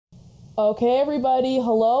Okay, everybody,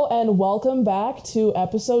 hello and welcome back to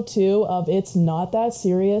episode 2 of It's Not That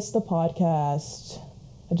Serious, the podcast.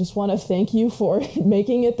 I just want to thank you for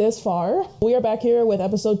making it this far. We are back here with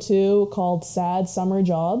episode 2 called Sad Summer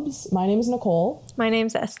Jobs. My name is Nicole. My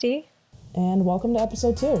name's Esty. And welcome to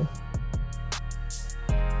episode 2.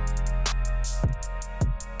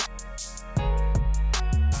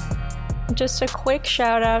 Just a quick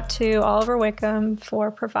shout out to Oliver Wickham for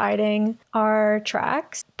providing our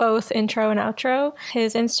tracks, both intro and outro.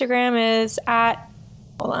 His Instagram is at...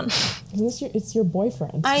 Hold on. It's your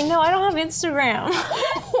boyfriend. I know, I don't have Instagram.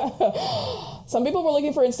 Some people were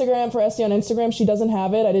looking for Instagram for Esty on Instagram. She doesn't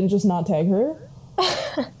have it. I didn't just not tag her.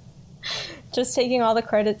 Just taking all the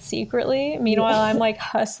credit secretly. Meanwhile, I'm like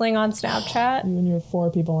hustling on Snapchat. You and your 4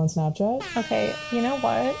 people on Snapchat. Okay, you know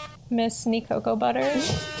what? Miss Cocoa Butter.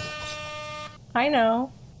 I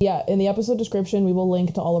know. Yeah, in the episode description, we will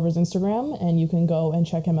link to Oliver's Instagram, and you can go and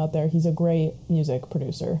check him out there. He's a great music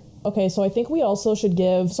producer. Okay, so I think we also should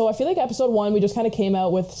give... So I feel like episode 1, we just kind of came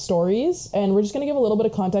out with stories, and we're just going to give a little bit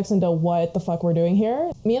of context into what the fuck we're doing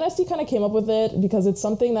here. Me and Esty kind of came up with it because it's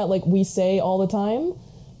something that, like, we say all the time,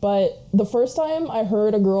 but the first time I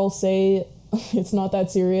heard a girl say, it's not that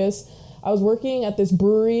serious, I was working at this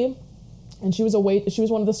brewery, and she was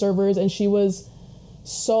one of the servers, and she was...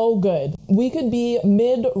 so good. We could be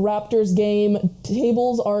mid Raptors game,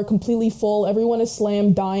 tables are completely full, everyone is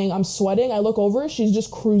slammed, dying, I'm sweating, I look over, she's just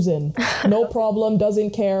cruising. No problem, doesn't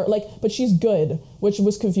care, but she's good, which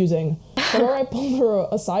was confusing. So I pulled her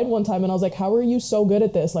aside one time and I was like, how are you so good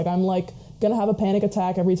at this? I'm gonna have a panic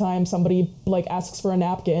attack every time somebody asks for a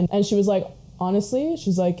napkin. And she was like, honestly,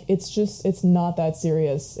 she's like, it's not that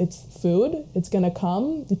serious. It's food, it's gonna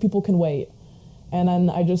come, people can wait. And then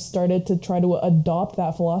I just started to try to adopt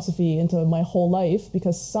that philosophy into my whole life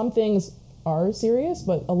because some things are serious,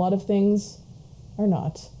 but a lot of things are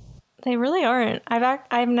not. They really aren't.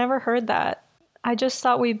 I've never heard that. I just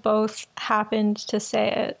thought we both happened to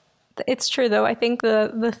say it. It's true, though. I think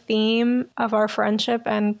the theme of our friendship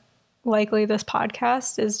and likely this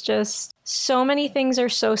podcast is just so many things are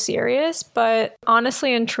so serious, but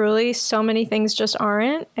honestly and truly, so many things just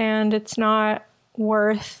aren't. And it's not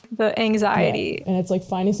worth the anxiety. Yeah. And it's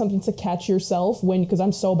finding something to catch yourself because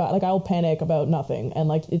I'm so bad, I'll panic about nothing,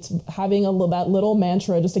 and it's having that little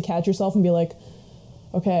mantra just to catch yourself and be like,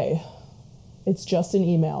 okay, it's just an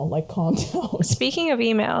email, calm down. Speaking of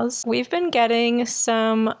emails, we've been getting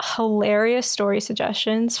some hilarious story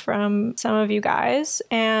suggestions from some of you guys,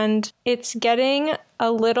 and it's getting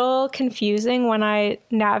a little confusing when I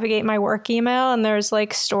navigate my work email and there's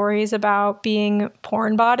stories about being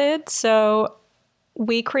porn botted. So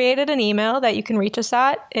we created an email that you can reach us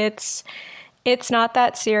at. It's not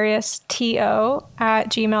that serious to@gmail.com.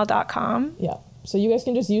 Yeah. So you guys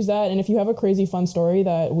can just use that. And if you have a crazy fun story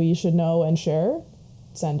that we should know and share,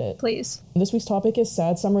 send it. Please. This week's topic is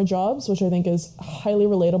sad summer jobs, which I think is highly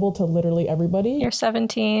relatable to literally everybody. You're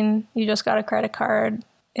 17. You just got a credit card.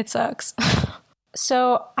 It sucks.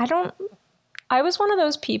 So I was one of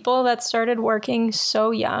those people that started working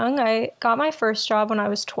so young. I got my first job when I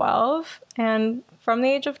was 12, and from the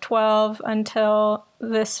age of 12 until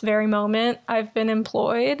this very moment, I've been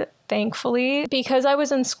employed, thankfully. Because I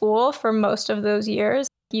was in school for most of those years,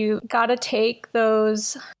 you gotta take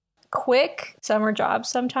those quick summer jobs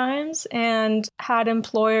sometimes, and had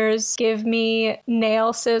employers give me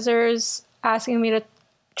nail scissors, asking me to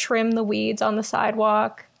trim the weeds on the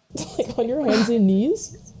sidewalk. On your hands and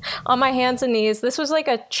knees? On my hands and knees. This was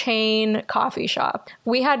a chain coffee shop.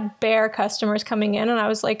 We had bare customers coming in, and I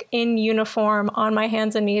was in uniform on my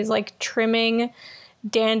hands and knees, trimming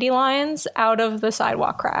dandelions out of the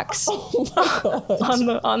sidewalk cracks. Oh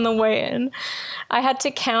on the way in. I had to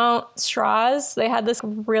count straws. They had this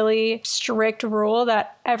really strict rule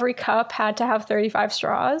that every cup had to have 35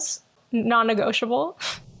 straws, non-negotiable.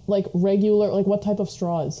 Regular, what type of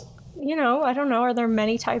straws? I don't know. Are there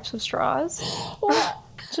many types of straws?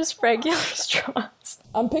 Just regular straws.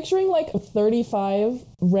 I'm picturing 35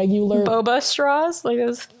 regular boba straws,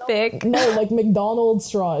 those thick. No, McDonald's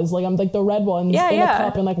straws. I'm the red ones in a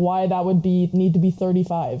cup, and why that would need to be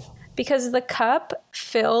 35. Because the cup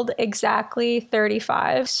filled exactly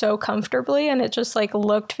 35 so comfortably, and it just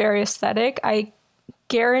looked very aesthetic. I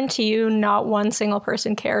guarantee you not one single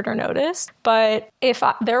person cared or noticed. But if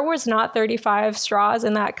there was not 35 straws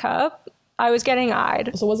in that cup, I was getting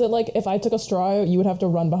eyed. So was it if I took a straw, you would have to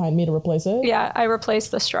run behind me to replace it? Yeah, I replaced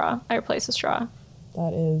the straw.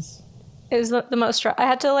 That is... It was the most straw. I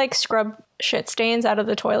had to scrub shit stains out of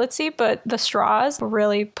the toilet seat, but the straws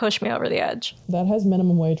really push me over the edge. That has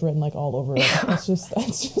minimum wage written like all over it. That's just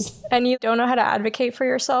And you don't know how to advocate for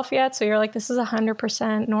yourself yet, so you're like, this is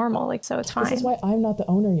 100% normal, like, so it's fine. This is why I'm not the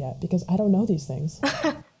owner yet, because I don't know these things.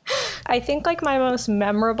 I think like my most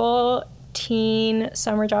memorable teen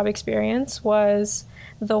summer job experience was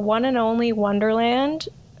the one and only Wonderland.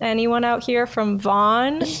 Anyone out here from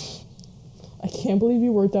Vaughan? I can't believe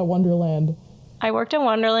you worked at Wonderland. I worked in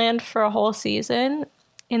Wonderland for a whole season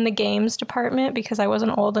in the games department because I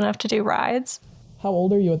wasn't old enough to do rides. How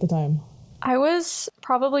old are you at the time? I was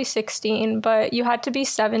probably 16, but you had to be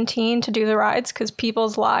 17 to do the rides because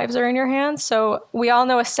people's lives are in your hands. So we all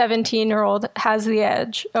know a 17-year-old has the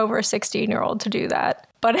edge over a 16-year-old to do that.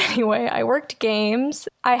 But anyway, I worked games.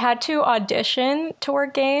 I had to audition to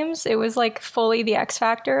work games. It was like fully the X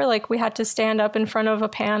Factor. Like we had to stand up in front of a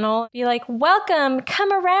panel, be like, welcome,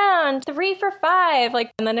 come around, 3 for 5.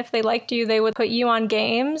 Like, and then if they liked you, they would put you on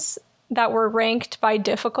games that were ranked by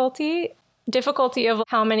difficulty of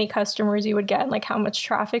how many customers you would get and like how much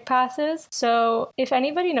traffic passes. So if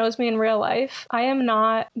anybody knows me in real life, I am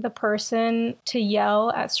not the person to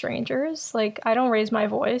yell at strangers. Like I don't raise my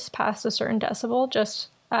voice past a certain decibel, just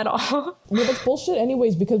at all. Yeah, that's bullshit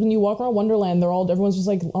anyways, because when you walk around Wonderland, everyone's just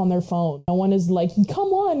like on their phone. No one is like, come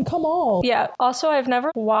on, come on. Yeah. Also, I've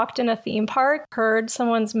never walked in a theme park, heard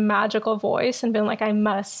someone's magical voice and been like, I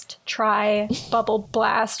must try Bubble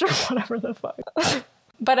Blast or whatever the fuck.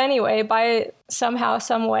 But anyway, by somehow,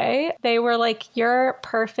 some way, they were like, you're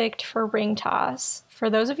perfect for ring toss.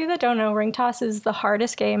 For those of you that don't know, ring toss is the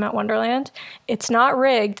hardest game at Wonderland. It's not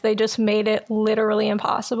rigged. They just made it literally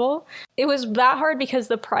impossible. It was that hard because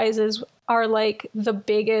the prizes are like the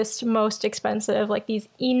biggest, most expensive, like these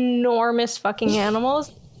enormous fucking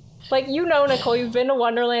animals. Like, you know, Nicole, you've been to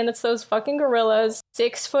Wonderland. It's those fucking gorillas,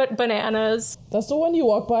 6-foot bananas. That's the one you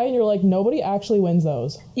walk by and you're like, nobody actually wins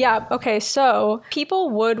those. Yeah, okay, so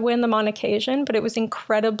people would win them on occasion, but it was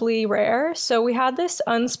incredibly rare. So we had this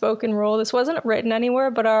unspoken rule. This wasn't written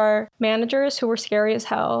anywhere, but our managers, who were scary as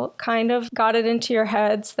hell, kind of got it into your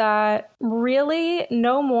heads that really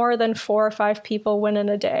no more than 4 or 5 people win in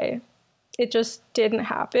a day. It just didn't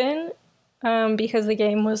happen. Because the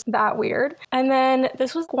game was that weird. And then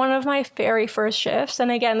this was one of my very first shifts. And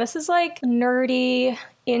again, this is like nerdy,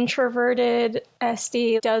 introverted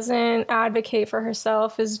Esty, doesn't advocate for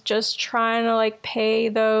herself, is just trying to like pay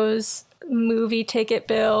those movie ticket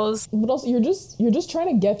bills. But also, you're just trying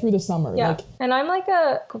to get through the summer. Yeah. Like, and I'm like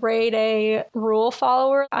a grade A rule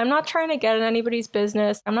follower. I'm not trying to get in anybody's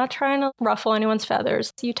business. I'm not trying to ruffle anyone's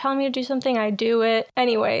feathers. You tell me to do something, I do it.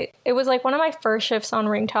 Anyway, it was like one of my first shifts on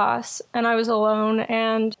Ring Toss, and I was alone.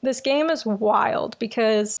 And this game is wild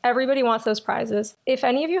because everybody wants those prizes. If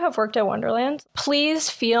any of you have worked at Wonderland, please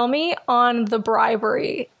feel me on the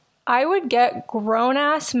bribery. I would get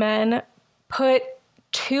grown-ass men put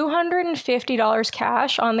 $250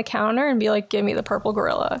 cash on the counter and be like, give me the purple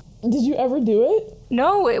gorilla. did you ever do it?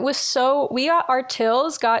 No, it was our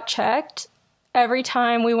tills got checked every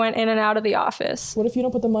time we went in and out of the office. What if you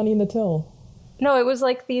don't put the money in the till? No, it was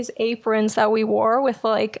like these aprons that we wore with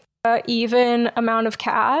like an even amount of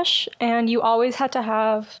cash, and you always had to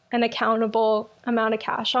have an accountable amount of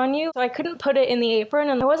cash on you. So I couldn't put it in the apron,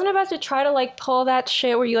 and I wasn't about to try to like pull that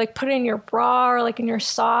shit where you like put it in your bra or like in your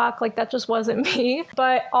sock. Like that just wasn't me.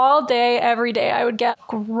 But all day, every day, I would get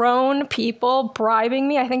grown people bribing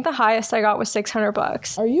me. I think the highest I got was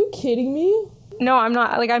 $600. Are you kidding me? No, I'm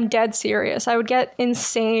not. Like, I'm dead serious. I would get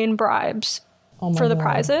insane bribes. Oh for the God.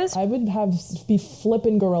 prizes. I would be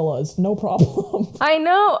flipping gorillas, no problem. I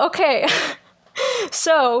know. Okay.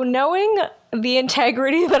 So knowing the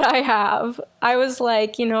integrity that I have, I was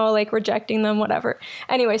like, like rejecting them, whatever.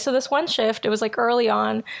 Anyway, so this one shift, it was like early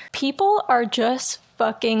on, people are just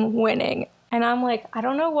fucking winning. And I'm like, I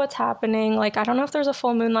don't know what's happening. Like, I don't know if there's a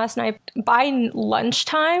full moon last night. By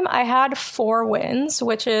lunchtime, I had 4 wins,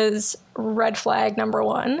 which is red flag number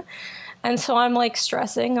 1. And so I'm like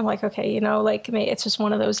stressing. I'm like, okay, like it's just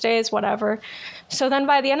one of those days, whatever. So then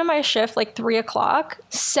by the end of my shift, like 3:00,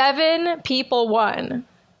 7 people won.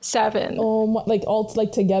 7. Like all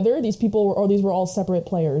like together? These were all separate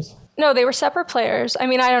players? No, they were separate players. I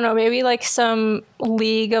mean, I don't know, maybe like some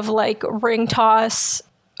league of like ring toss,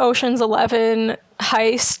 Ocean's 11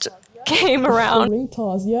 heist came around. Ring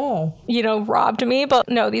toss, yeah. Robbed me. But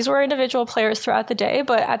no, these were individual players throughout the day.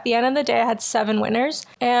 But at the end of the day, I had 7 winners.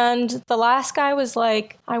 And the last guy was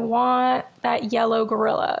like, I want that yellow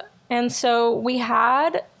gorilla. And so we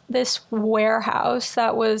had this warehouse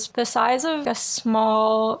that was the size of a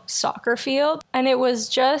small soccer field. And it was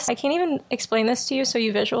just, I can't even explain this to you so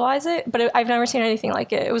you visualize it, but I've never seen anything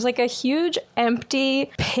like it. It was like a huge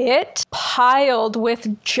empty pit piled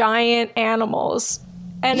with giant animals.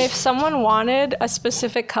 And if someone wanted a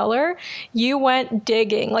specific color, you went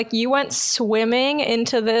digging, like you went swimming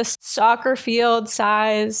into this soccer field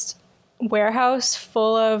sized warehouse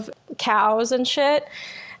full of cows and shit.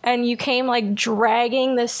 And you came like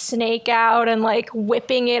dragging the snake out and like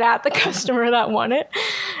whipping it at the customer that won it.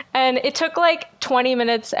 And it took like 20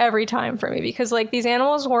 minutes every time for me because like these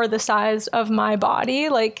animals were the size of my body.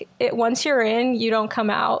 Like once you're in, you don't come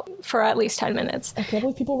out for at least 10 minutes. I can't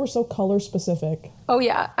believe people were so color specific. Oh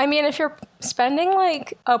yeah. I mean, if you're spending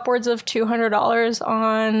like upwards of $200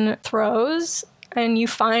 on throws and you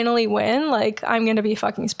finally win, like, I'm going to be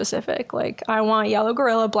fucking specific. Like, I want yellow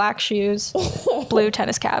gorilla, black shoes, blue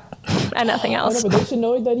tennis cap, and nothing else. I know, but they should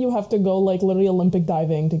know that you have to go, like, literally Olympic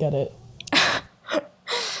diving to get it.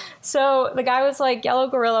 So the guy was like, yellow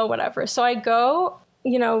gorilla, whatever. So I go,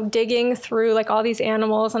 you know, digging through, like, all these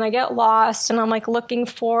animals, and I get lost, and I'm, like, looking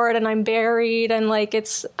for it, and I'm buried, and, like,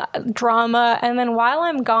 it's drama. And then while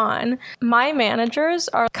I'm gone, my managers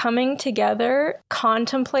are coming together,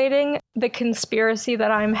 contemplating the conspiracy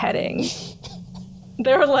that I'm heading.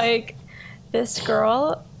 They're like, this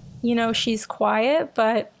girl, you know, she's quiet,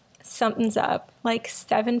 but something's up. Like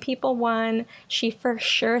 7 people won. She for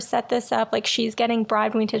sure set this up. Like she's getting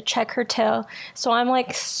bribed. We need to check her till. So I'm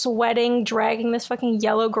like sweating, dragging this fucking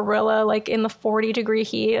yellow gorilla like in the 40-degree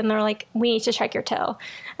heat. And they're like, we need to check your till.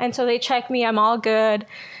 And so they check me. I'm all good.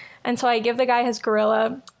 And so I give the guy his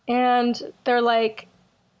gorilla. And they're like,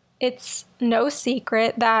 it's no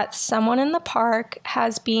secret that someone in the park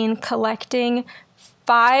has been collecting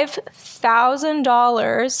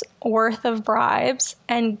 $5,000 worth of bribes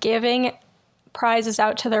and giving prizes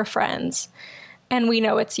out to their friends, and we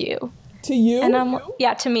know it's you. To you? And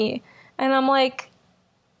yeah, to me. And I'm like,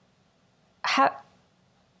 have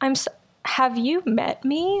you met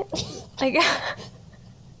me? Like,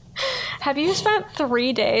 have you spent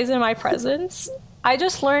 3 days in my presence? I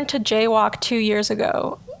just learned to jaywalk 2 years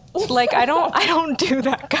ago. Like, I don't do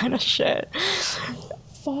that kind of shit.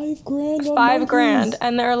 $5,000 on $5,000,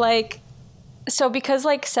 and they're like, so because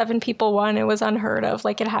like 7 people won, it was unheard of.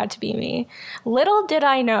 Like it had to be me. Little did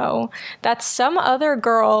I know that some other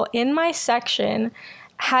girl in my section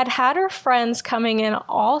had her friends coming in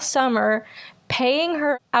all summer, paying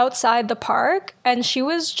her outside the park, and she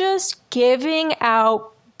was just giving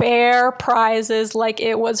out bare prizes like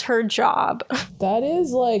it was her job. That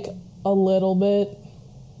is like a little bit,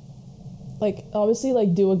 like obviously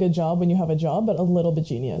like do a good job when you have a job, but a little bit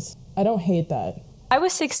genius. I don't hate that. I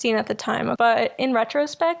was 16 at the time, but in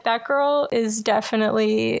retrospect, that girl is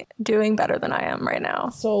definitely doing better than I am right now.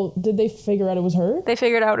 So did they figure out it was her? They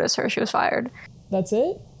figured out it was her. She was fired. That's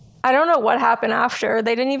it? I don't know what happened after.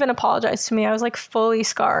 They didn't even apologize to me. I was like fully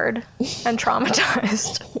scarred and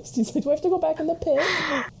traumatized. She's like, do I have to go back in the pit?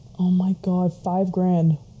 Oh my God,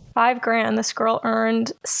 $5,000. $5,000. This girl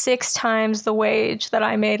earned 6 times the wage that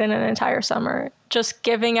I made in an entire summer, just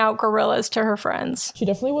giving out gorillas to her friends. She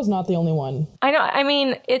definitely was not the only one. I know. I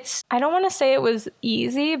mean, I don't want to say it was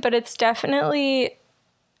easy, but it's definitely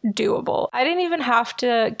doable. I didn't even have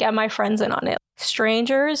to get my friends in on it.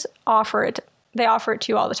 Strangers offer it. They offer it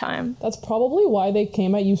to you all the time. That's probably why they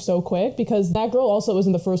came at you so quick, because that girl also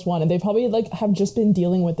wasn't the first one, and they probably like have just been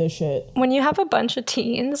dealing with this shit. When you have a bunch of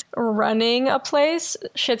teens running a place,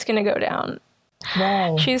 shit's gonna go down.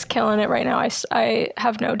 Wow. She's killing it right now. I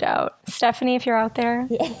have no doubt. Stephanie, if you're out there.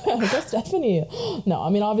 Yeah, I guess Stephanie. No, I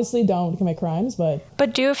mean, obviously don't commit crimes, but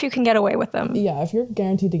do if you can get away with them. Yeah, if you're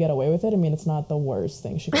guaranteed to get away with it, I mean, it's not the worst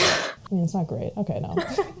thing she could do. I mean, it's not great. Okay, no.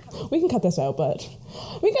 We can cut this out, but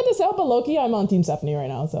low-key, I'm on Team Stephanie right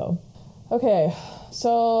now, so. Okay,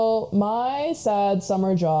 so my sad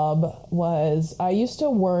summer job was, I used to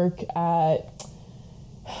work at,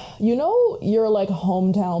 you know, your like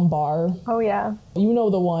hometown bar? Oh yeah. You know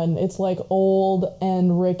the one. It's like old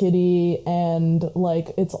and rickety and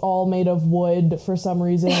like it's all made of wood for some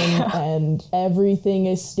reason and everything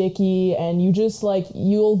is sticky and you just like,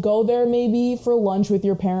 you'll go there maybe for lunch with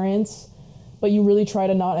your parents, but you really try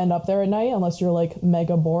to not end up there at night unless you're like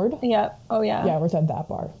mega bored. Yeah. Oh yeah. Yeah, I worked at that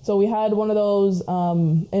bar. So we had one of those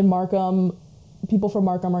in Markham. People from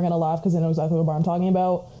Markham are going to laugh because they know exactly what bar I'm talking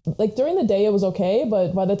about. Like, during the day, it was okay,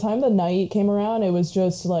 but by the time the night came around, it was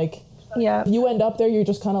just, like, yeah. You end up there, you're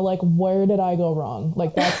just kind of like, where did I go wrong?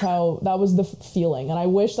 Like, that was the feeling. And I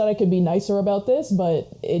wish that I could be nicer about this, but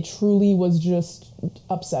it truly was just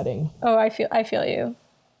upsetting. Oh, I feel you.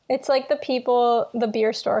 It's like the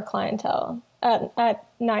beer store clientele. at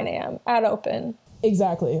 9 a.m. at open.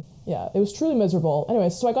 Exactly. Yeah, it was truly miserable. Anyway,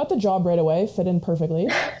 so I got the job right away, fit in perfectly.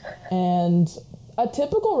 And a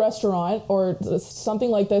typical restaurant or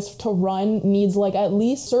something like this to run needs like at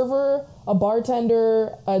least server, a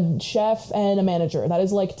bartender, a chef, and a manager. That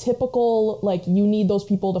is like typical, like you need those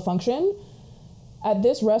people to function. At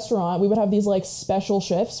this restaurant, we would have these like special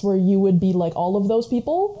shifts where you would be like all of those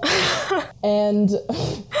people. And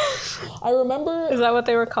I remember... Is that what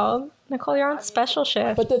they were called? Nicole, you're on special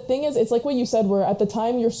shift. But the thing is, it's like what you said, where at the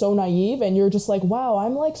time you're so naive and you're just like, wow,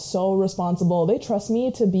 I'm like so responsible. They trust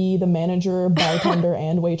me to be the manager, bartender,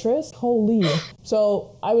 and waitress. Holy.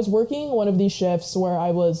 So I was working one of these shifts where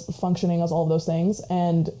I was functioning as all of those things.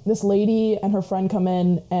 And this lady and her friend come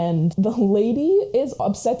in, and the lady is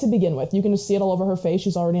upset to begin with. You can just see it all over her face.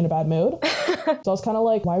 She's already in a bad mood. So I was kind of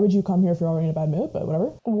like, why would you come here if you're already in a bad mood? But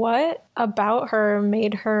whatever. What about her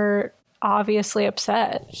made her obviously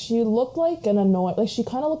upset? She looked like an annoying, like she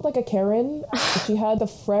kind of looked like a Karen. She had the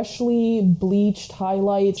freshly bleached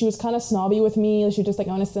highlights. She was kind of snobby with me. She was just like,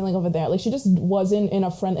 I want to stand like over there. Like she just wasn't in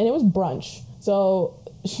a friend, and it was brunch. So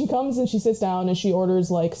she comes and she sits down and she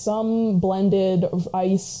orders like some blended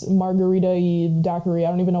ice margarita daiquiri. I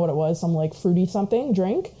don't even know what it was. Some like fruity something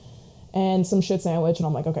drink. And some shit sandwich, and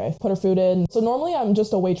I'm like, okay, put her food in. So normally I'm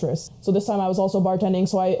just a waitress. So this time I was also bartending.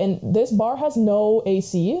 And this bar has no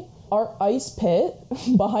AC. Our ice pit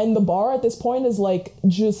behind the bar at this point is like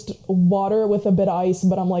just water with a bit of ice,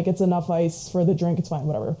 but I'm like, it's enough ice for the drink, it's fine,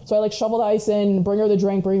 whatever. So I like shovel the ice in, bring her the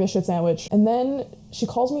drink, bring the shit sandwich. And then she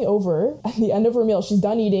calls me over at the end of her meal. She's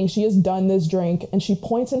done eating, she has done this drink, and she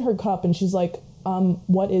points in her cup and she's like,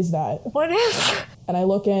 what is that? What is? And I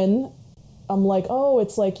look in, I'm like, oh,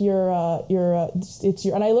 it's like it's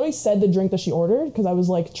your, and I literally said the drink that she ordered because I was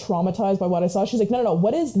like traumatized by what I saw. She's like, no,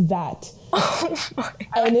 what is that? Oh my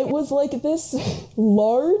God. And it was like this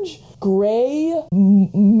large, gray,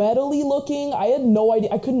 metally looking, I had no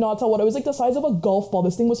idea, I could not tell what, it was like the size of a golf ball.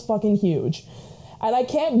 This thing was fucking huge. And I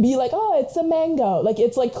can't be like, oh, it's a mango. Like,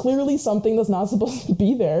 it's like clearly something that's not supposed to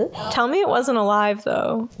be there. Tell me it wasn't alive,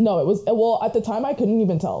 though. No, it was, well, at the time I couldn't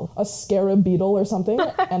even tell. A scarab beetle or something.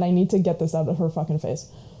 And I need to get this out of her fucking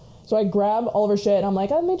face. So I grab all of her shit and I'm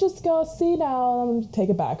like, let me just go see now and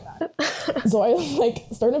take it back. So I like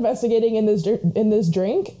start investigating in this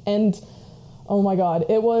drink, and oh my God,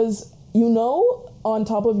 it was, you know, on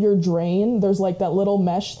top of your drain, there's like that little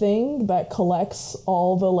mesh thing that collects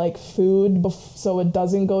all the like food so it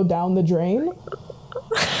doesn't go down the drain.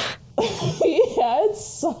 He had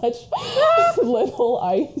such little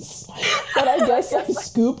ice that I guess I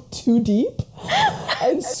scooped too deep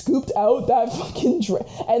and scooped out that fucking drink.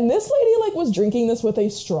 And this lady like was drinking this with a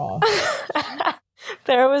straw.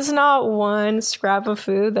 There was not one scrap of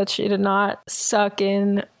food that she did not suck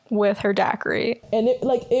in with her daiquiri. And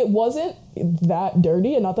it wasn't that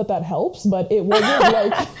dirty, and not that helps, but it wasn't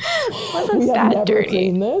like we have never dirty.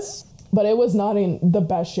 cleaned this. But it was not in the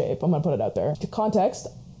best shape. I'm gonna put it out there. Context,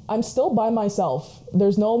 I'm still by myself.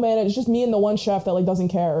 There's no man, it's just me and the one chef that like doesn't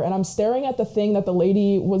care. And I'm staring at the thing that the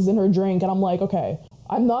lady was in her drink, and I'm like, okay,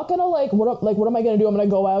 I'm not gonna what am I gonna do? I'm gonna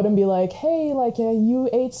go out and be like, hey, like you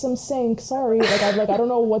ate some sink, sorry. I don't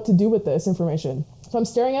know what to do with this information. So I'm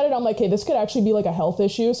staring at it, I'm like, hey, this could actually be like a health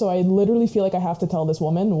issue. So I literally feel like I have to tell this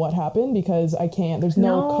woman what happened because I can't, there's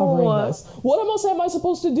no covering this. What else am I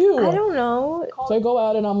supposed to do? I don't know. So I go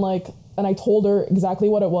out and I'm like, and I told her exactly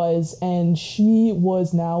what it was, and she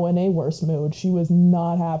was now in a worse mood. She was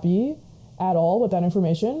not happy at all with that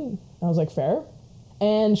information. I was like, fair.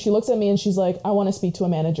 And she looks at me and she's like, I want to speak to a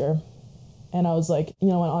manager. And I was like, you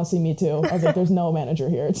know what, honestly, me too. I was like, there's no manager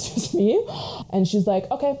here. It's just me. And she's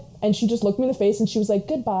like, okay. And she just looked me in the face and she was like,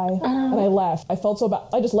 goodbye. And I left. I felt so bad.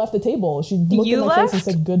 I just left the table. She looked in my face and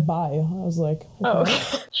said goodbye. I was like, okay.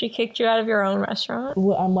 Oh, she kicked you out of your own restaurant?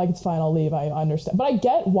 I'm like, it's fine, I'll leave. I understand. But I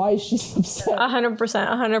get why she's upset.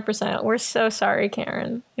 100%. We're so sorry,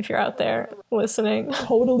 Karen, if you're out there listening.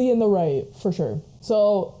 Totally in the right, for sure.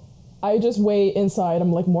 So I just wait inside.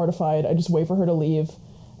 I'm like mortified. I just wait for her to leave.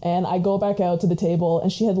 And I go back out to the table,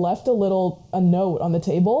 and she had left a note on the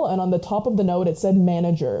table, and on the top of the note it said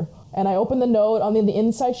manager. And I opened the note. On the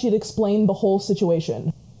inside she had explained the whole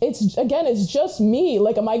situation. It's just me.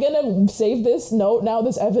 Like, am I gonna save this note now,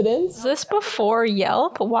 this evidence? Is this before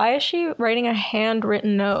Yelp? Why is she writing a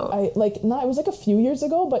handwritten note? It was like a few years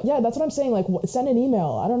ago, but yeah, that's what I'm saying. Like, send an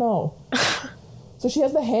email. I don't know. So she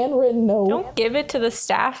has the handwritten note. Don't give it to the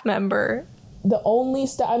staff member. I'm the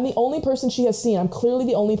only person she has seen. I'm clearly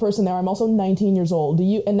the only person there. I'm also 19 years old.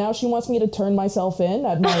 And now she wants me to turn myself in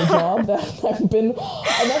at my job that I've been,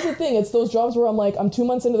 and that's the thing. It's those jobs where I'm like, I'm 2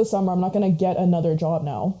 months into the summer. I'm not going to get another job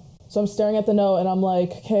now. So I'm staring at the note and I'm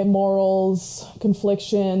like, okay, morals,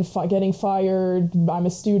 confliction, getting fired, I'm a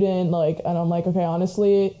student, like, and I'm like, okay,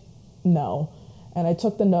 honestly, no. And I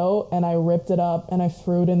took the note and I ripped it up and I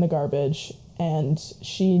threw it in the garbage. And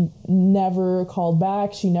she never called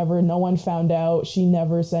back. No one found out. She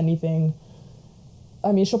never said anything.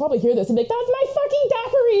 I mean, she'll probably hear this and be like, that's my fucking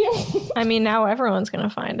daiquiri. I mean, now everyone's going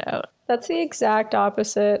to find out. That's the exact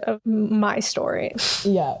opposite of my story.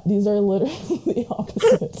 Yeah, these are literally the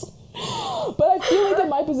opposite. But I feel like in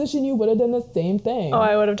my position, you would have done the same thing. Oh,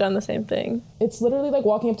 I would have done the same thing. It's literally like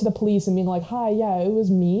walking up to the police and being like, hi, yeah, it was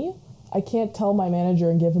me. I can't tell my manager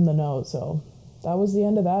and give him the note, so that was the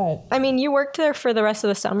end of that. I mean, you worked there for the rest of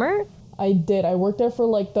the summer? I did. I worked there for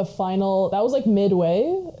like the final, that was like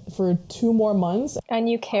midway for 2 more months. And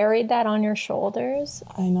you carried that on your shoulders?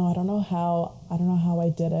 I know. I don't know how I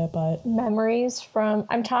did it, but memories from,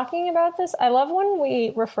 I'm talking about this. I love when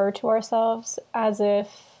we refer to ourselves as if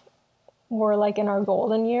we're like in our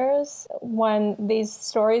golden years, when these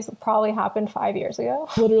stories probably happened 5 years ago.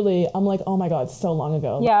 Literally, I'm like, oh my God, so long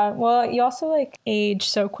ago. Yeah. Well, you also like age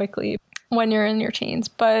so quickly when you're in your teens,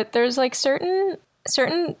 but there's like certain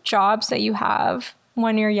jobs that you have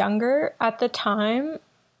when you're younger at the time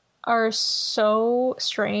are so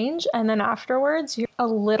strange, and then afterwards you're a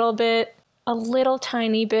little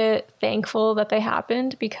tiny bit thankful that they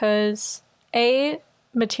happened, because A,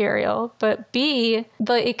 material, but B,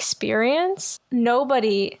 the experience.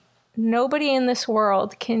 Nobody in this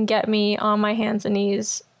world can get me on my hands and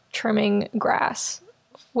knees trimming grass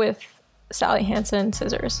with Sally Hansen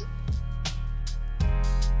scissors.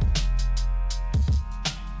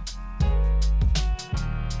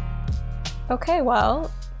 Okay,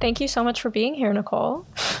 well, thank you so much for being here, Nicole.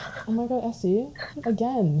 Oh my God, Essie.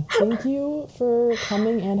 Again, thank you for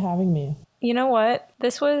coming and having me. You know what?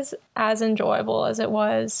 This was as enjoyable as it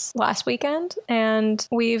was last weekend, and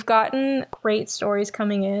we've gotten great stories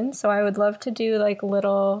coming in, so I would love to do like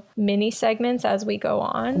little mini segments as we go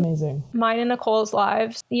on. Amazing. Mine and Nicole's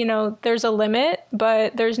lives, you know, there's a limit,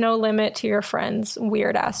 but there's no limit to your friends'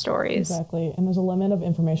 weird-ass stories. Exactly. And there's a limit of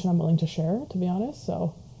information I'm willing to share, to be honest,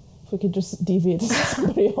 so if we could just deviate to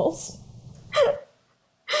somebody else.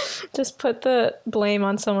 Just put the blame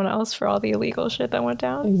on someone else for all the illegal shit that went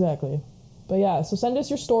down. Exactly. But yeah, so send us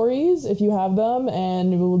your stories if you have them,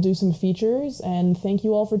 and we will do some features. And thank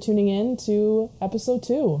you all for tuning in to episode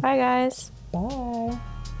 2. Bye, guys. Bye.